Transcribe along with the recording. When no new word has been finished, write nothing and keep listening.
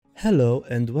Hello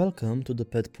and welcome to the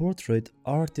Pet Portrait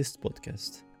Artist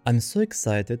Podcast. I'm so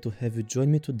excited to have you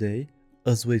join me today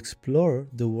as we explore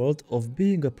the world of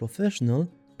being a professional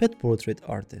pet portrait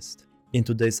artist. In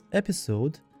today's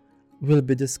episode, we'll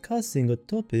be discussing a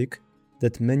topic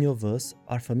that many of us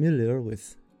are familiar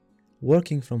with: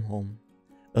 working from home.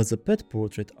 As a pet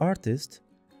portrait artist,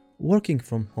 working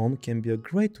from home can be a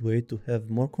great way to have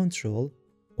more control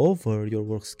over your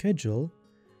work schedule,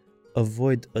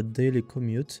 avoid a daily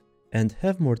commute, and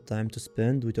have more time to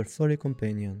spend with your furry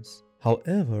companions.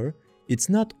 However, it's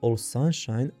not all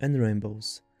sunshine and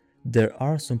rainbows. There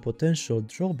are some potential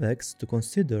drawbacks to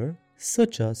consider,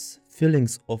 such as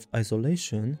feelings of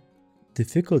isolation,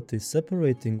 difficulty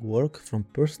separating work from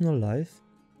personal life,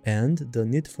 and the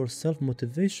need for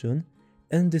self-motivation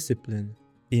and discipline.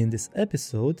 In this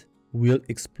episode, we'll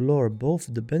explore both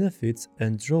the benefits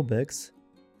and drawbacks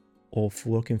of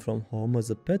working from home as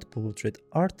a pet portrait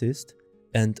artist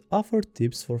and offer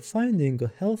tips for finding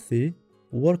a healthy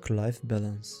work-life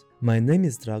balance. My name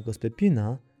is Dragos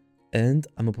Pepina, and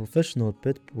I'm a professional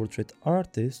pet portrait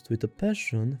artist with a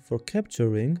passion for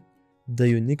capturing the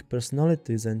unique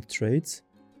personalities and traits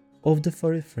of the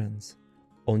furry friends.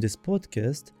 On this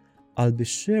podcast, I'll be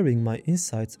sharing my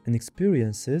insights and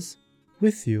experiences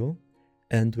with you,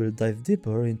 and we'll dive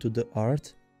deeper into the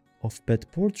art of pet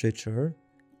portraiture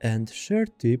and share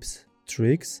tips,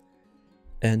 tricks,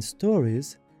 and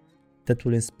stories that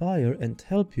will inspire and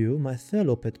help you, my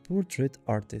fellow pet portrait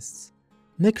artists.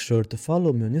 Make sure to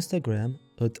follow me on Instagram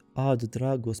at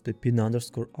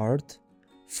 @dragospepina_art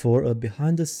for a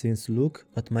behind-the-scenes look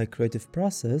at my creative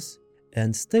process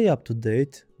and stay up to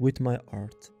date with my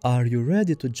art. Are you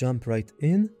ready to jump right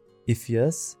in? If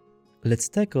yes, let's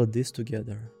tackle this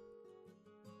together.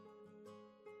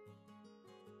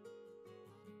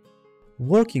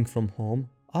 Working from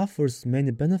home offers many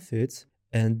benefits,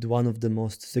 and one of the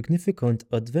most significant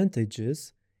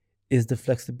advantages is the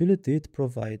flexibility it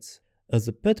provides. As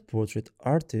a pet portrait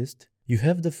artist, you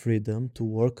have the freedom to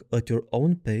work at your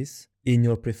own pace, in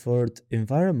your preferred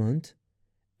environment,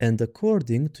 and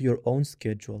according to your own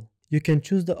schedule. You can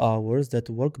choose the hours that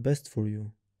work best for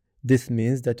you. This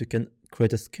means that you can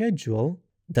create a schedule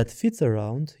that fits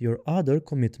around your other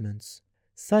commitments,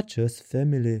 such as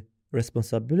family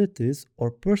responsibilities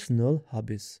or personal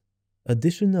hobbies.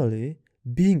 Additionally,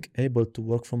 being able to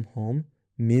work from home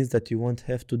means that you won't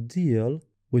have to deal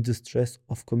with the stress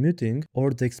of commuting or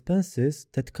the expenses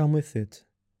that come with it.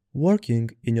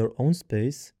 Working in your own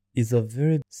space is a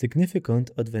very significant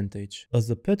advantage.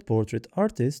 As a pet portrait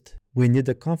artist, we need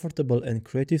a comfortable and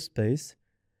creative space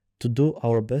to do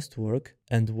our best work,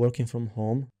 and working from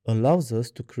home allows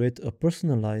us to create a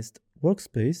personalized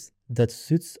workspace that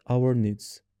suits our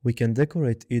needs. We can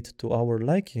decorate it to our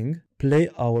liking, play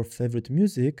our favorite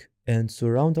music, and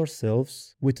surround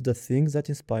ourselves with the things that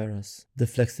inspire us. The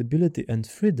flexibility and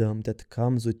freedom that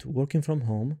comes with working from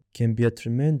home can be a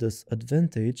tremendous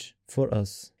advantage for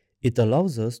us. It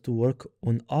allows us to work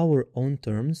on our own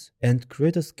terms and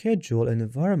create a schedule and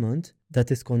environment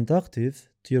that is conducive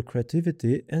to your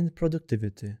creativity and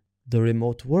productivity. The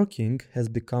remote working has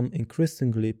become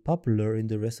increasingly popular in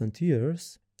the recent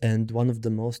years, and one of the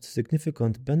most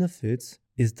significant benefits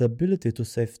is the ability to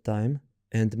save time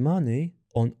and money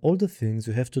on all the things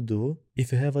you have to do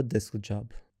if you have a desk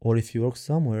job, or if you work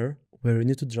somewhere where you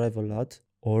need to drive a lot,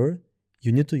 or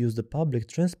you need to use the public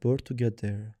transport to get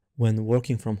there. When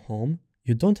working from home,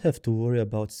 you don't have to worry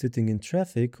about sitting in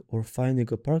traffic or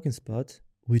finding a parking spot,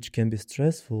 which can be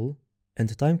stressful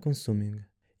and time-consuming.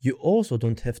 You also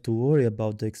don't have to worry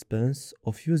about the expense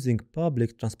of using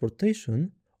public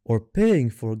transportation or paying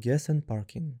for gas and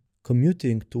parking.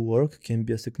 Commuting to work can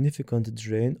be a significant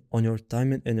drain on your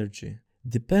time and energy.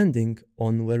 Depending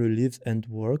on where you live and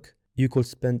work, you could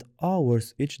spend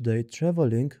hours each day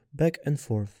traveling back and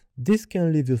forth. This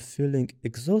can leave you feeling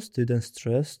exhausted and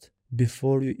stressed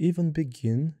before you even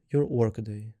begin your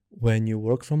workday. When you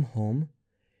work from home,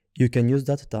 you can use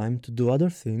that time to do other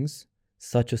things,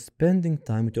 such as spending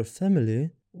time with your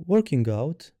family, working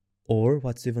out, or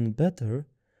what's even better,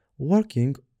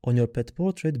 working on your pet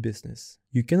portrait business.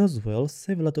 You can as well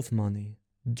save a lot of money.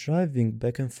 Driving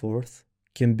back and forth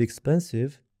can be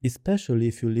expensive, especially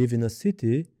if you live in a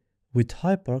city with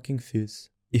high parking fees.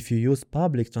 If you use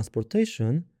public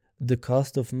transportation, the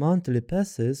cost of monthly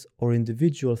passes or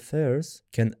individual fares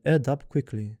can add up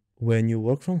quickly. When you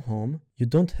work from home, you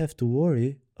don't have to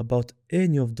worry about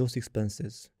any of those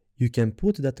expenses. You can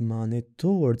put that money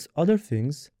towards other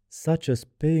things, such as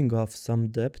paying off some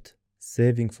debt,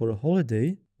 saving for a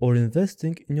holiday, or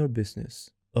investing in your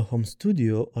business. A home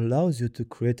studio allows you to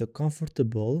create a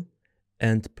comfortable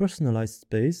and personalized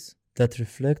space that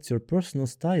reflects your personal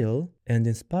style and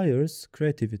inspires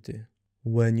creativity.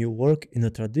 When you work in a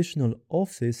traditional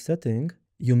office setting,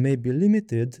 you may be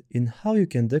limited in how you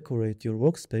can decorate your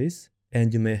workspace,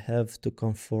 and you may have to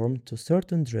conform to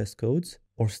certain dress codes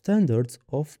or standards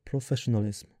of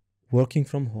professionalism. Working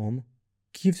from home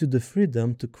gives you the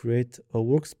freedom to create a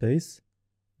workspace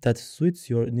that suits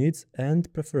your needs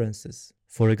and preferences.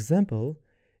 For example,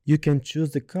 you can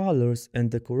choose the colors and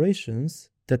decorations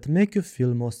that make you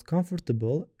feel most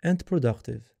comfortable and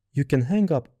productive. You can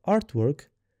hang up artwork,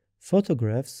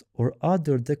 photographs, or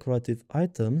other decorative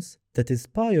items that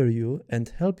inspire you and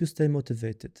help you stay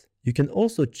motivated. You can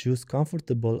also choose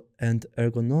comfortable and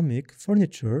ergonomic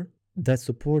furniture that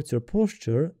supports your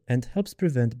posture and helps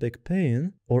prevent back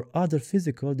pain or other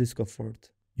physical discomfort.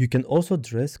 You can also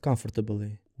dress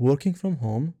comfortably. Working from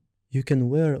home, you can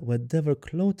wear whatever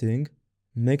clothing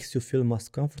makes you feel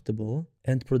most comfortable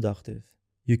and productive.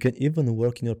 You can even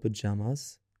work in your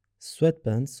pajamas,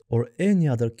 sweatpants, or any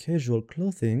other casual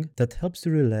clothing that helps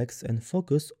you relax and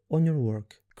focus on your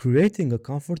work. Creating a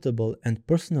comfortable and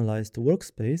personalized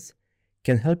workspace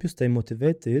can help you stay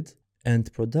motivated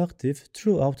and productive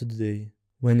throughout the day.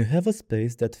 When you have a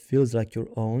space that feels like your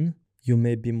own, you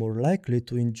may be more likely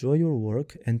to enjoy your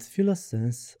work and feel a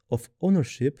sense of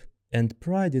ownership and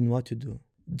pride in what you do.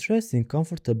 Dressing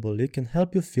comfortably can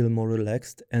help you feel more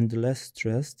relaxed and less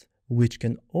stressed, which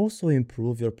can also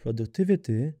improve your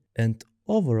productivity and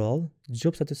overall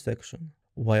job satisfaction.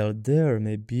 While there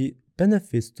may be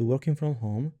benefits to working from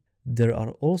home, there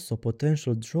are also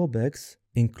potential drawbacks,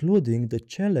 including the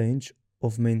challenge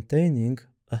of maintaining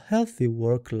a healthy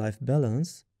work-life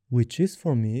balance, which is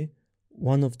for me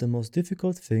one of the most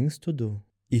difficult things to do.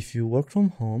 If you work from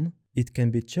home, it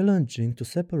can be challenging to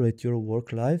separate your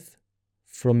work life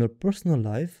from your personal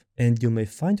life, and you may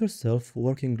find yourself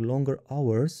working longer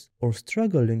hours or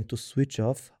struggling to switch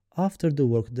off after the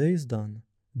workday is done.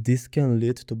 This can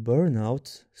lead to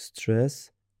burnout,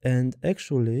 stress, and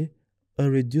actually a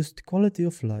reduced quality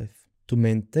of life. To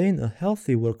maintain a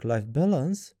healthy work-life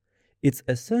balance, it's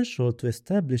essential to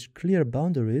establish clear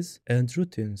boundaries and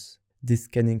routines. This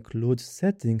can include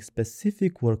setting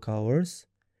specific work hours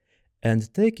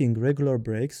and taking regular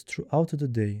breaks throughout the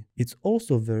day. It's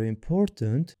also very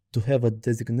important to have a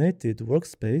designated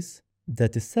workspace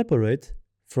that is separate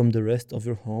from the rest of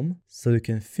your home so you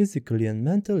can physically and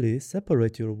mentally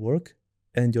separate your work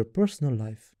and your personal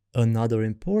life. Another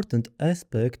important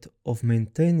aspect of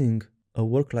maintaining a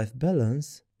work-life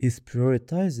balance is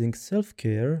prioritizing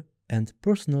self-care and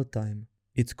personal time.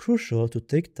 It's crucial to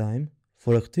take time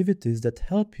for activities that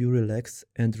help you relax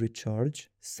and recharge,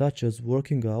 such as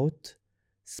working out,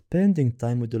 spending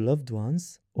time with your loved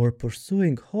ones, or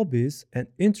pursuing hobbies and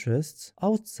interests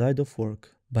outside of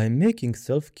work. By making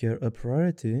self-care a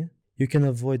priority, you can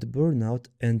avoid burnout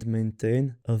and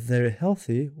maintain a very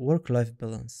healthy work-life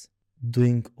balance.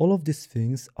 Doing all of these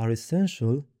things are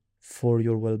essential for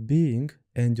your well-being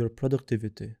and your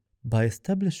productivity. By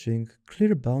establishing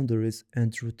clear boundaries and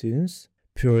routines,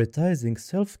 prioritizing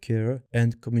self-care,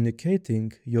 and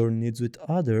communicating your needs with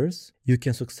others, you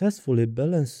can successfully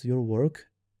balance your work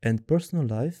and personal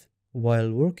life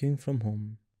while working from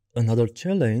home. Another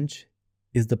challenge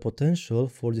is the potential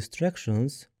for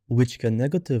distractions, which can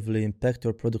negatively impact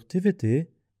your productivity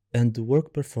and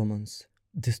work performance.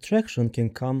 Distraction can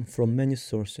come from many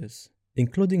sources,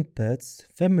 including pets,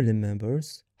 family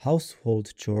members,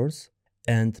 household chores,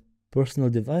 and personal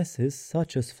devices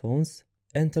such as phones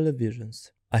and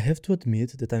televisions. I have to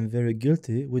admit that I'm very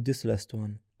guilty with this last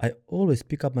one. I always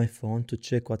pick up my phone to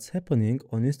check what's happening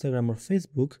on Instagram or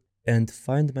Facebook and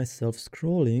find myself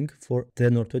scrolling for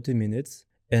 10 or 20 minutes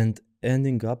and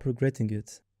ending up regretting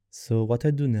it. So what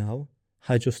I do now,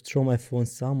 I just throw my phone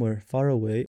somewhere far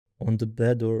away on the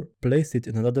bed or place it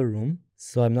in another room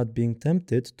so I'm not being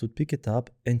tempted to pick it up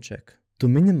and check. To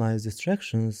minimize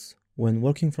distractions when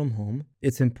working from home,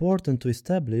 it's important to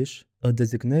establish a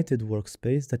designated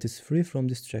workspace that is free from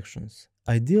distractions.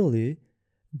 Ideally,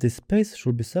 this space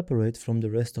should be separate from the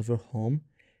rest of your home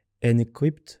and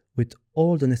equipped with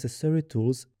all the necessary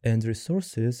tools and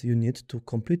resources you need to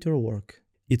complete your work.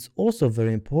 It's also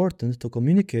very important to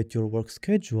communicate your work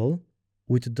schedule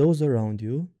with those around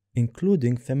you,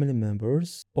 including family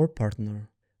members or partner.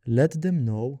 Let them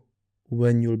know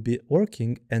when you'll be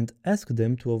working and ask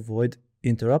them to avoid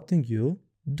interrupting you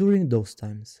during those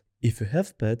times. If you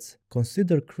have pets,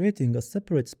 consider creating a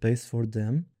separate space for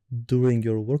them during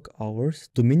your work hours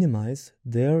to minimize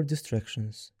their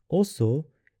distractions. Also,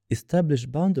 establish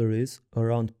boundaries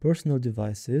around personal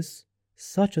devices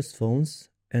such as phones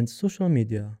and social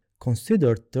media.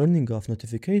 Consider turning off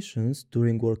notifications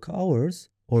during work hours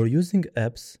or using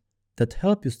apps that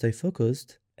help you stay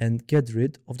focused and get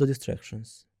rid of the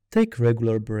distractions. Take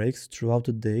regular breaks throughout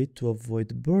the day to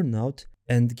avoid burnout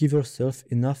and give yourself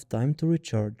enough time to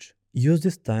recharge. Use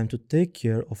this time to take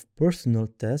care of personal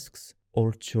tasks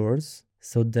or chores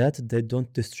so that they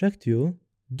don't distract you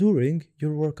during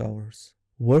your work hours.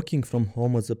 Working from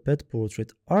home as a pet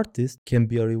portrait artist can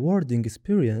be a rewarding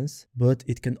experience, but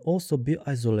it can also be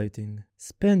isolating.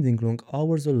 Spending long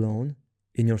hours alone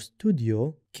in your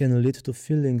studio can lead to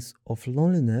feelings of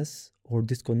loneliness or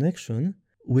disconnection,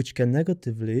 which can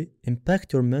negatively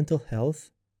impact your mental health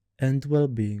and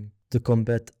well-being. To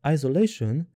combat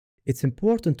isolation, it's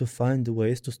important to find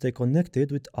ways to stay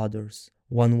connected with others.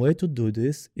 One way to do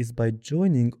this is by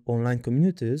joining online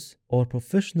communities or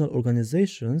professional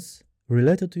organizations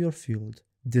related to your field.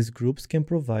 These groups can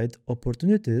provide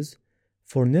opportunities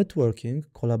for networking,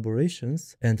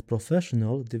 collaborations, and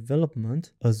professional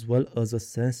development, as well as a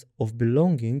sense of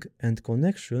belonging and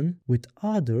connection with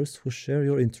others who share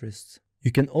your interests.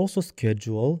 You can also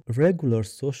schedule regular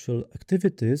social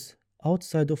activities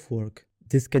outside of work.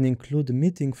 This can include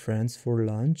meeting friends for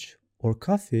lunch or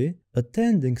coffee,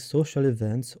 attending social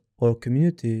events or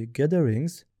community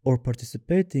gatherings, or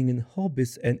participating in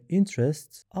hobbies and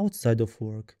interests outside of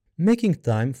work. Making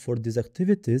time for these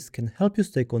activities can help you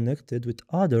stay connected with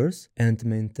others and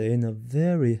maintain a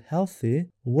very healthy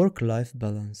work-life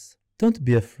balance. Don't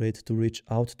be afraid to reach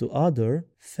out to other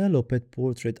fellow pet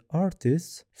portrait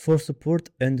artists for support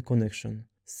and connection.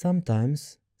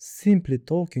 Sometimes, simply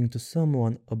talking to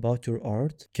someone about your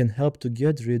art can help to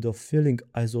get rid of feeling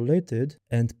isolated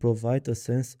and provide a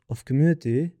sense of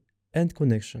community and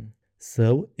connection.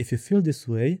 So, if you feel this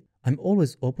way, I'm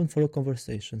always open for a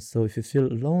conversation. So if you feel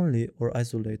lonely or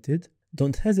isolated,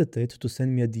 don't hesitate to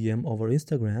send me a DM over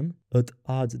Instagram at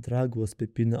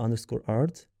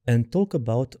 @dragospepina_art and talk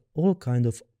about all kind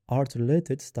of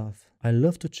art-related stuff. I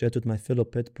love to chat with my fellow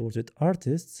pet portrait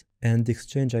artists and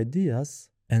exchange ideas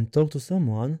and talk to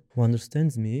someone who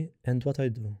understands me and what I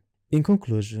do. In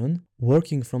conclusion,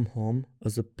 working from home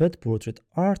as a pet portrait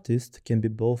artist can be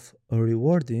both a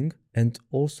rewarding and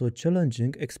also a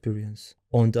challenging experience.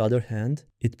 On the other hand,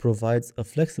 it provides a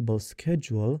flexible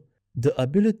schedule, the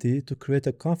ability to create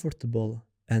a comfortable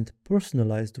and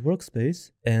personalized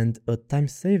workspace, and a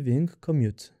time-saving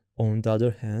commute. On the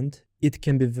other hand, it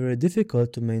can be very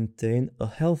difficult to maintain a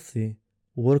healthy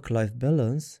work-life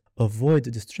balance, avoid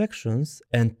distractions,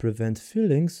 and prevent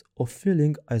feelings of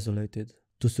feeling isolated.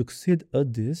 To succeed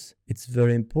at this, it's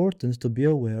very important to be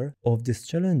aware of these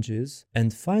challenges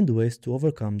and find ways to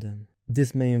overcome them.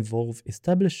 This may involve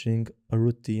establishing a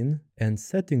routine and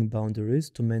setting boundaries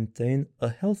to maintain a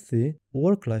healthy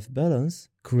work-life balance,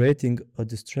 creating a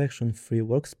distraction-free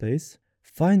workspace,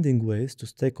 finding ways to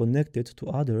stay connected to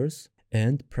others,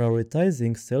 and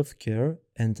prioritizing self-care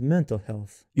and mental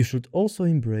health. You should also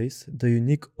embrace the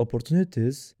unique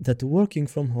opportunities that working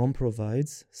from home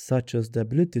provides, such as the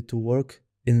ability to work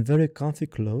in very comfy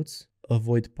clothes,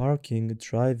 avoid parking,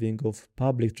 driving of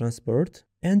public transport,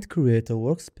 and create a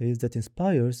workspace that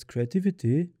inspires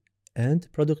creativity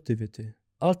and productivity.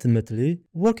 Ultimately,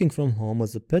 working from home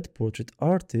as a pet portrait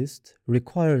artist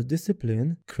requires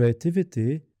discipline,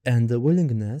 creativity, and the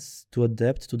willingness to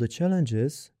adapt to the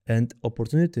challenges and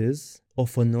opportunities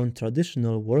of a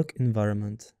non-traditional work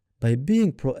environment. By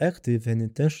being proactive and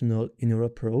intentional in your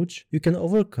approach, you can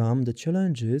overcome the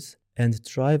challenges and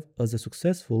thrive as a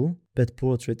successful pet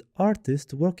portrait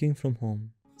artist working from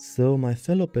home. So, my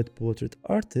fellow pet portrait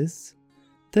artists,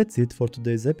 that's it for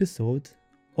today's episode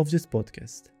of this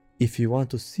podcast. If you want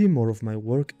to see more of my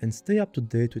work and stay up to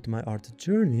date with my art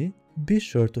journey, be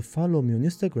sure to follow me on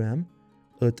Instagram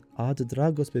at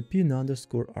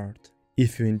 @dragospepina_art.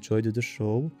 If you enjoyed the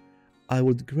show, I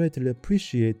would greatly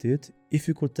appreciate it if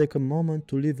you could take a moment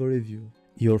to leave a review.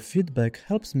 Your feedback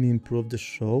helps me improve the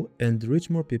show and reach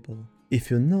more people. If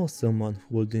you know someone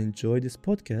who would enjoy this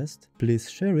podcast, please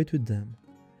share it with them.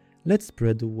 Let's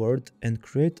spread the word and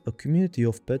create a community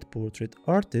of pet portrait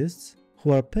artists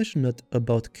who are passionate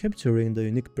about capturing the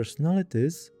unique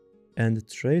personalities and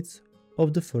traits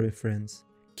of the furry friends.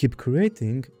 Keep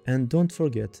creating, and don't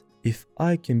forget, if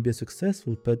I can be a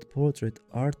successful pet portrait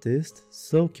artist,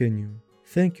 so can you.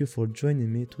 Thank you for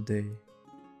joining me today.